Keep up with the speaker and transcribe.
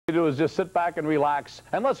Do is just sit back and relax,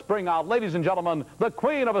 and let's bring out, ladies and gentlemen, the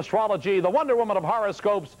queen of astrology, the Wonder Woman of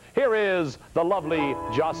horoscopes. Here is the lovely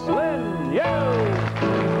Jocelyn.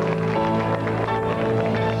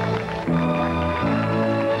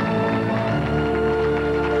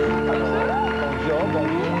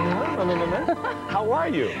 How are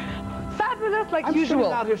you? Fabulous, like I'm usual.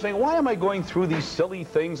 sitting out here saying, why am I going through these silly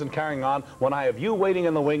things and carrying on when I have you waiting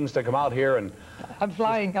in the wings to come out here and... I'm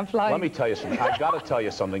flying. Let me tell you something. I've got to tell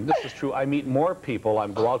you something. This is true. I meet more people. I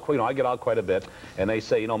go out, I get out quite a bit, and they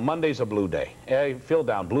say, Monday's a blue day. I feel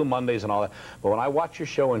down, blue Mondays and all that. But when I watch your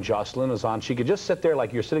show and Jocelyn is on, she could just sit there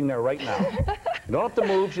like you're sitting there right now. You don't have to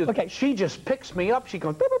move. She just picks me up. She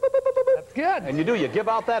goes, boop, boop, boop, boop, boop. That's good. And you give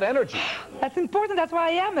out that energy. That's important. That's why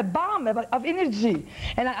I am a bomb of energy.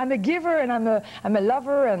 And I'm a giver, and I'm a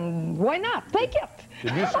lover, and why not? Take it.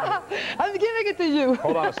 I'm giving it to you.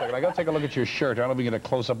 Hold on a second. I got to take a look at your shirt. I don't know if we get a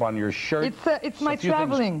close-up on your shirt. It's my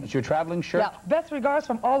traveling. It's your traveling shirt? Yeah. Best regards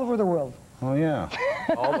from all over the world. Oh, yeah.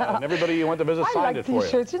 And everybody you went to visit signed it for you. I like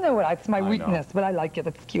T-shirts. You know what? It's my weakness, but I like it.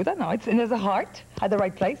 It's cute. I know. And there's a heart at the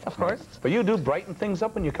right place, of course. But you do brighten things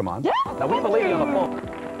up when you come on. Yeah. Now, we have a lady on the phone.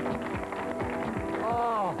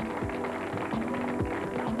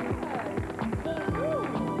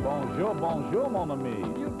 Bonjour, bonjour, mon ami.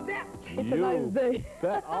 You bet. It's a nice day.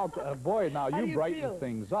 Boy, now you brighten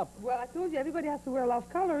things up. Well, I told you, everybody has to wear a lot of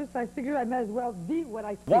colors, so I figured I might as well be what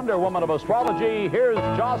I feel. Wonder Woman of astrology, here's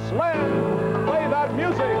Jocelyn. Play that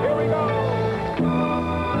music. Here we go.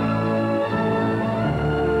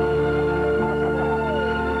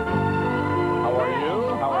 How are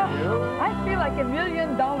you? How are you? I feel like $1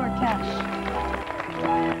 million cash.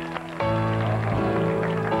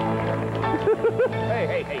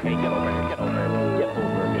 Hey, get over here, get over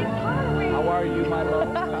here. How are you, my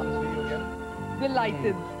love? Nice to see you again.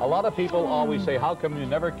 Delighted. A lot of people always say, how come you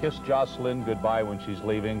never kiss Jocelyn goodbye when she's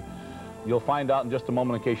leaving? You'll find out in just a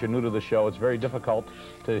moment in case you're new to the show. It's very difficult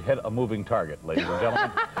to hit a moving target, ladies and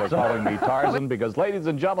gentlemen. They're calling me Tarzan because, ladies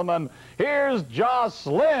and gentlemen, here's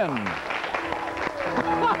Jocelyn.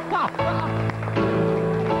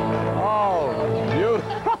 Oh,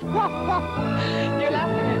 beautiful. You're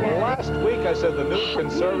laughing again. Last week I said the new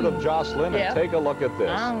conservative Jocelyn, and take a look at this.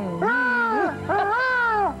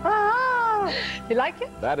 You like it?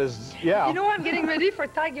 That is, yeah. You know, I'm getting ready for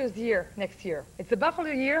Tiger's year next year. It's the Buffalo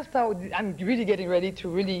year, so I'm really getting ready to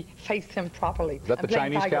really face him properly. Is that the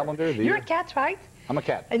Chinese calendar? You're a cat, right? I'm a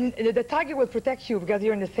cat. And the tiger will protect you because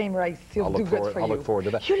you're in the same race. He'll do good for you. I'll look forward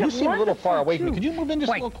to that. You seem a little far away from me. Could you move in just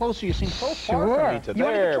a little closer? You seem so far from me today.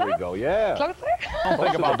 There we go, yeah. Closer? Don't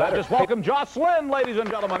think about that. Just welcome Jocelyn, ladies and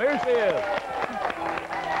gentlemen. Here she is.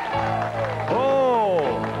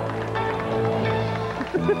 Oh.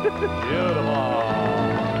 Beautiful. Isn't that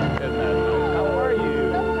nice? How are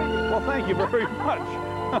you? Well, thank you very much.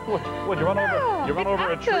 What, you run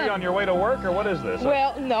over a tree on your way to work, or what is this?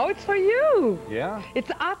 Well, no, it's for you. Yeah?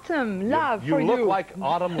 It's autumn, love for you. You look like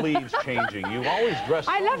autumn leaves changing. You always dress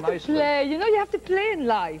so nicely. I love to play. You know, you have to play in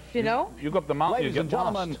life, you know? You go up the mountain, Ladies you and get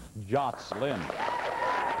gentlemen, Jocelyn.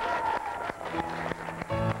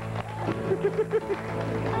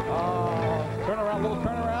 Turn around, little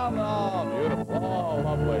turn around. Oh, beautiful. Oh,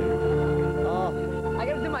 lovely. I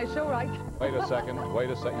got to do my show right. Wait a second.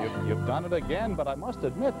 You've done it again, but I must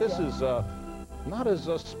admit, this is not as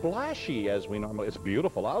splashy as we normally. It's a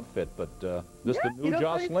beautiful outfit, but this the new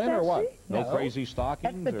Jocelyn or what? No crazy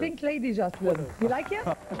stockings? That's the pink lady Jocelyn. You like it?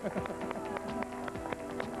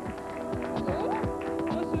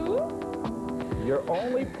 Your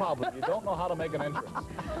only problem, you don't know how to make an entrance.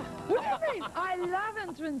 What do you mean? I love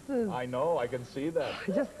entrances. I know, I can see that.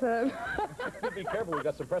 Just, Be careful, we've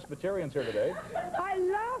got some Presbyterians here today. I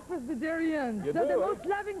love Presbyterians. You They're the do, most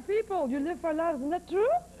loving people. You live for love, isn't that true?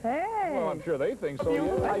 Hey. Well, I'm sure they think so.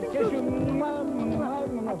 I I kiss you.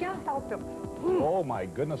 I can't help them. Oh, my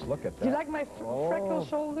goodness, look at that. Do you like my freckle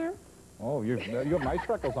shoulder? Oh, you have nice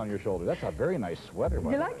freckles on your shoulder. That's a very nice sweater.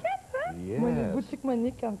 You like it, huh? Yes. Moi, les boutiques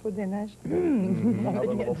Monique quand faut des neiges.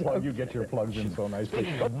 Another little plug. You get your plugs in so nicely.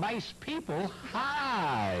 speaking of nice people,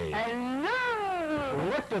 hi. Hello!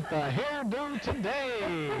 Look at the hairdo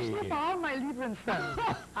today. Especially for all my Libran friends.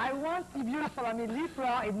 I want to be beautiful. I mean,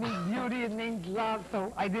 Libra, it means beauty, it means love,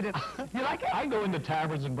 so I did it. You like it? I go into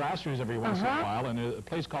taverns and brasseries every once in a while, and a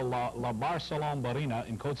place called La Bar Salon Barina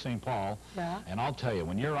in Côte St. Paul. Yeah. And I'll tell you,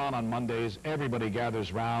 when you're on Mondays, everybody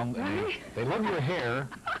gathers round, and they love your hair,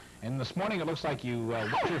 And this morning it looks like you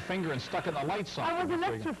whipped your finger and stuck it in the light socket. I was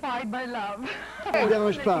electrified by love. Okay,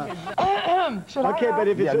 but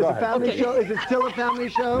if it's a family show, is it still a family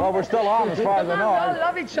show? Well, we're still on, as far as I know. We all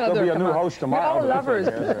love each other. There'll be a new host tomorrow. We're all lovers.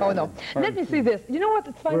 Oh, no. Let me see this. You know what?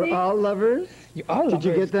 It's funny. We're all lovers? You all Did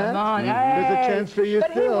you get that? Come on. There's a chance for you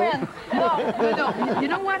but still. He wins. No. You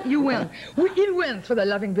know what? You win. He wins for the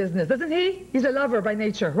loving business, doesn't he? He's a lover by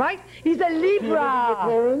nature, right? He's a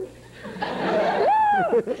Libra.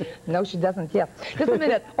 No, she doesn't yet. Just a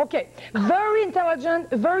minute. Okay. Very intelligent,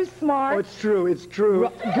 very smart. Oh, it's true. It's true.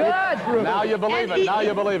 Good. Now you believe it. Now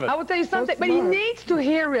you believe it. I will tell you something, but he needs to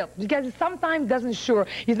hear it because he sometimes doesn't sure.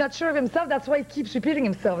 He's not sure of himself. That's why he keeps repeating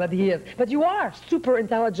himself that he is. But you are super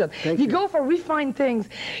intelligent. Thank you you. go for refined things.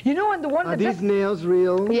 You know, and the one Are that these nails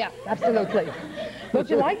real? Yeah, absolutely. Don't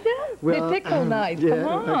you like them? Well, they tickle nice. yeah, Come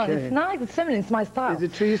on, okay. it's nice. It's feminine. It's my style. Is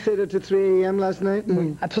it true you stayed up to 3 a.m. last night?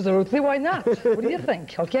 Absolutely, why not? What do you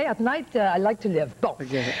think? Okay, at night I like to live. Bon.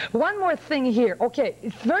 Okay. One more thing here. Okay,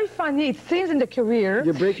 it's very funny. It seems in the career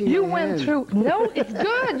You're breaking you my went hand. through. No, it's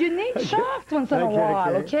good. You need shocked once in a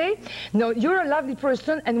while. Okay. No, you're a lovely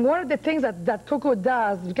person, and one of the things that Coco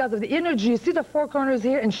does because of the energy. You see the four corners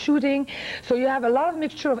here and shooting, so you have a lot of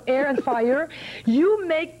mixture of air and fire. You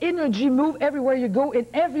make energy move everywhere you go in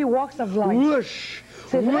every walks of life. Whoosh.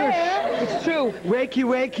 C'est vrai, hein? It's true. Wakey,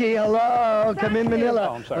 wakey, hello, come in Manila.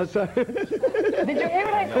 Oh, I'm sorry. Did you hear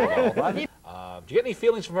what I said? Do you get any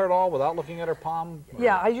feelings from her at all without looking at her palm?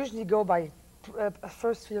 Yeah, I usually go by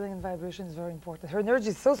first feeling and vibration is very important. Her energy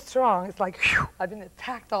is so strong, it's like, whew, I've been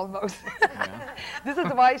attacked almost. This is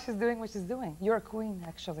why she's doing what she's doing. You're a queen,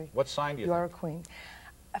 actually. What sign do you You are a queen.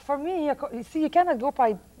 For me, you see, you cannot go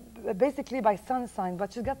by basically by sun sign,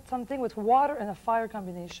 but she's got something with water and a fire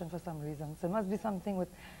combination for some reason. So it must be something with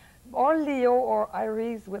or Leo or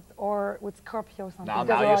Aries or with Scorpio or something.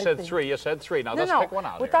 Now you said three. You said three. Now let's pick one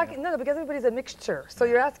out. We're talking, no, because everybody's a mixture. So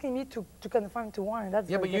you're asking me to conform to one. That's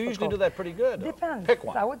yeah, but you difficult. usually do that pretty good. Depends. Pick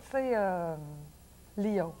one. I would say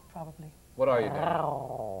Leo, probably. What are you, Dan?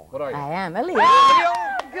 What are you? I am a Leo. Leo?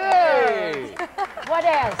 Good. What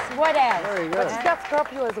else? What else? Very good. But she's got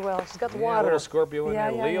Scorpio as well. She's got Yeah, water. little Scorpio in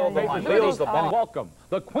there. Leo, the line. Ladies, Leo's the and ball. welcome,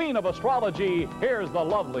 the queen of astrology. Here's the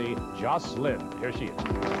lovely Jocelyn. Here she is.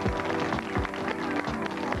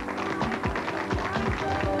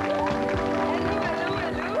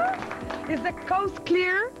 Hello. Is the coast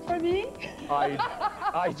clear for me? I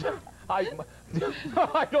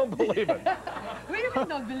don't believe it. Wait a minute,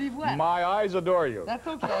 don't believe what? My eyes adore you. That's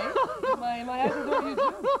okay. My eyes adore you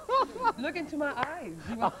too. Look into my eyes.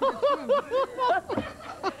 You will see the truth.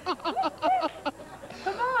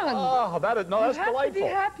 Come on. Oh, that's You have delightful. to be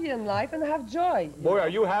happy in life and have joy. Boy, are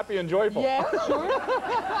you happy and joyful. Yeah, sure.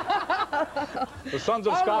 The Sons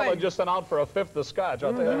of Always. Scotland just sent out for a fifth of scotch.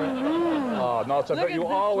 I'll tell you that. Oh, no, Look you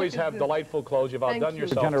at always this, look at have this. delightful clothes. You've outdone you.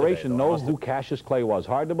 yourself. The Generation knows who Cassius Clay was.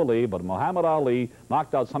 Hard to believe, but Muhammad Ali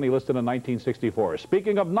knocked out Sonny Liston in 1964.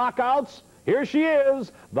 Speaking of knockouts, here she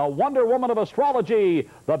is, the Wonder Woman of astrology,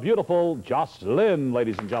 the beautiful Jocelyn,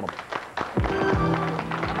 ladies and gentlemen.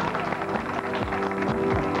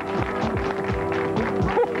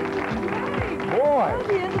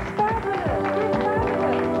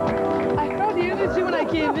 I felt the energy when I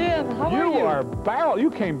came in. How are you? You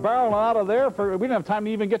came barreling out of there we didn't have time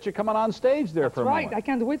to even get you coming on stage there for a moment. Right, I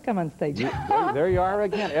can't wait to come on stage. There you are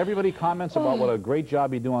again. Everybody comments about what a great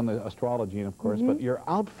job you do on the astrology, and of course, but your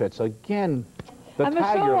outfits, again, the I'm a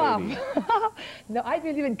tiger lady. show-off. No, I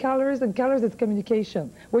believe in colors, and colors is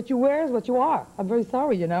communication. What you wear is what you are. I'm very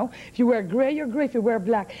sorry, you know. If you wear gray, you're gray. If you wear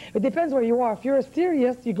black, it depends where you are. If you're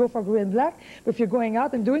serious, you go for gray and black. But if you're going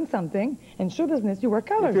out and doing something in show business, you wear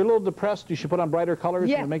colors. If you're a little depressed, you should put on brighter colors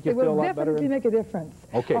Yes, and make you it feel a will lot better. definitely make a difference.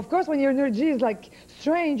 Okay. Of course, when your energy is like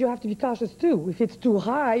strange, you have to be cautious too. If it's too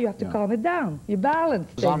high, you have to calm it down. You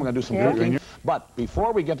balance. So I'm going to do some Yeah. drinking. But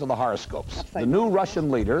before we get to the horoscopes, the new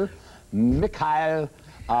Russian leader, Mikhail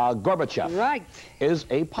Gorbachev, Right. is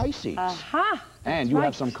a Pisces. Aha. And you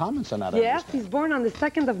have some comments on that. I Yes, understand. he's born on the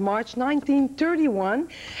 2nd of March, 1931,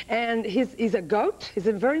 and he's a goat. He's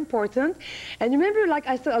very important. And remember, like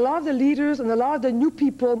I said, a lot of the leaders and a lot of the new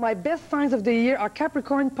people, my best signs of the year are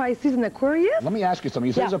Capricorn, Pisces, and Aquarius. Let me ask you something.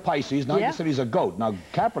 You said he's Yeah. a Pisces. Now Yeah. you said he's a goat. Now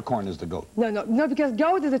Capricorn is the goat. No, because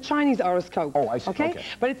goat is a Chinese horoscope. Oh, I see. Okay? Okay.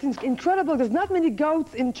 But it's incredible. There's not many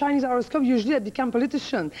goats in Chinese horoscope usually that become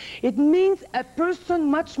politicians. It means a person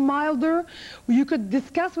much milder. You could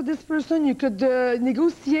discuss with this person. You could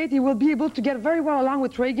negotiate, he will be able to get very well along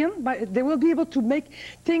with Reagan, but they will be able to make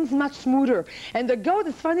things much smoother. And the goat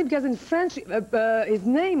is funny because in French, his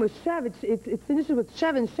name was Chev. It's finished with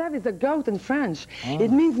Chev, and Chev is a goat in French. Oh.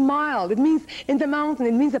 It means mild. It means in the mountain.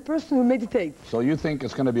 It means a person who meditates. So you think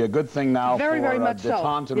it's going to be a good thing now very, for very much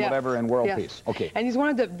detente so. and whatever in world peace? Okay. And he's one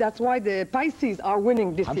of the, that's why the Pisces are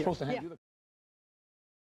winning this year. I'm supposed to hand you the